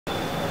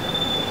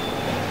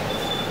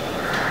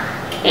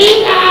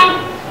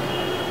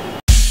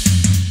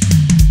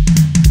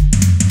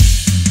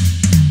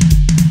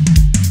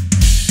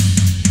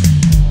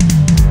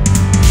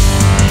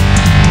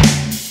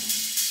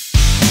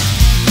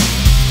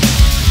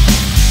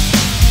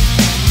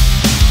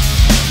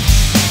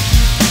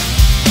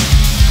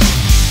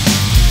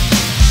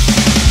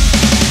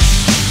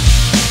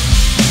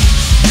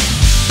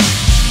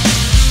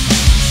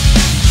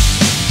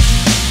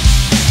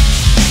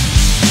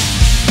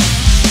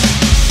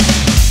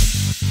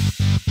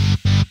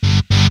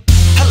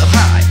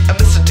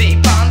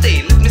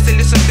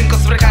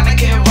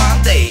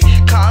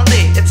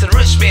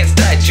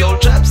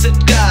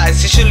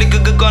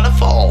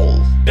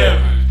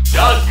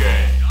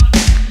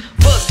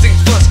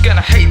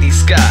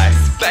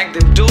disguise. Bang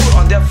them door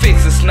on their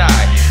faces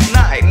night.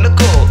 Night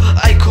nako,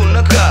 aiku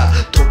naka.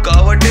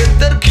 Thoka wade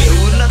dar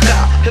kheu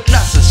naka.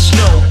 Hypnosis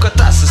no,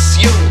 catharsis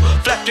you.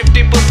 Flat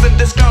 50%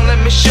 discount, let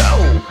me show.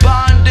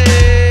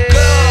 Pandey,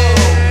 go.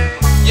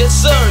 Yes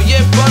sir,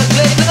 yeah,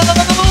 Pandey.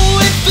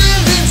 It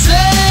feels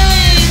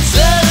insane,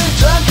 selling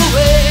drunk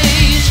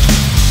waste.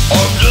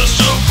 I'm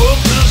just a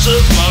focus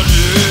of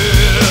money.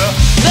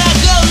 Now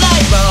go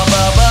like ba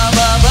ba ba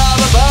ba ba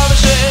ba ba ba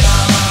shit.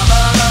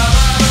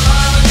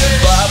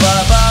 Ba ba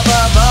ba ba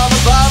ba ba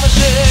ba ba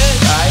shit.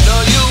 I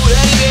know you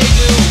anyway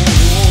do.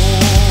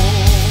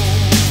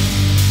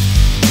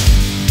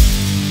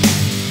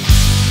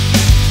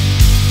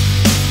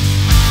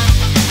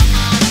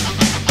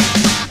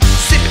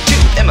 Sip it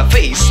too in my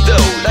face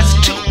though. That's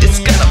true. It's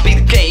gonna be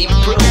the game,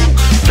 bro.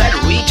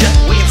 Flattery, just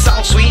weird,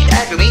 sound sweet,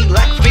 agony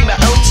like female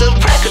owned some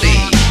crackety.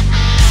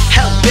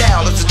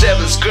 Hellbound, it's the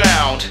devil's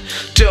ground.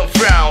 Don't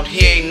frown,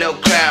 he ain't no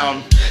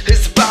clown.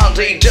 It's the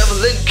Pandey devil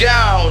in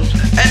gown,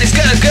 and he's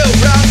gonna go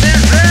round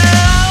and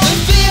round. The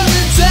feels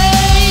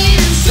insane,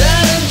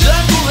 selling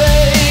drunk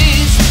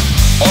waste.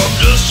 I'm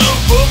just a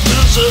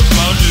focus of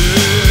money.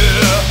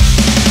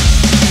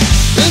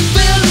 It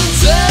feels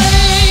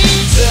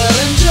insane,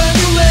 selling drunk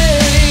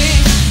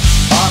waste.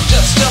 I'm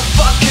just a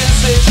fucking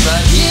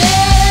salesman,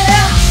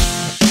 yeah.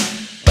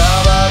 Ba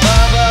ba ba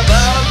ba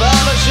ba ba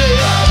ba shit.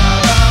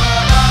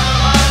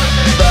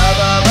 Ba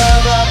ba ba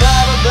ba ba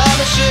ba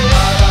ba shit.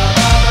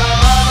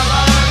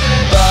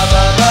 Ba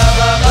ba ba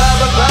ba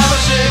ba ba ba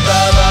shit. Ba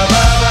ba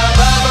ba ba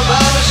ba ba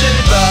ba shit.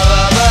 Ba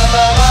ba ba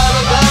ba ba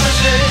ba ba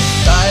shit.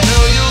 I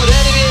know you'd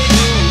anyway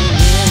do.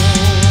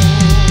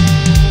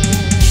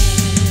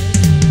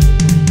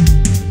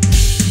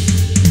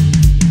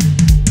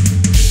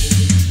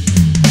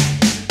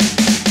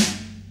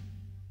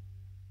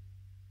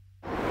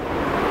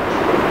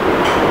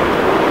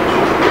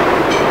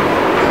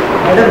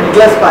 Madam एक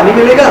गिलास पानी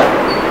मिलेगा?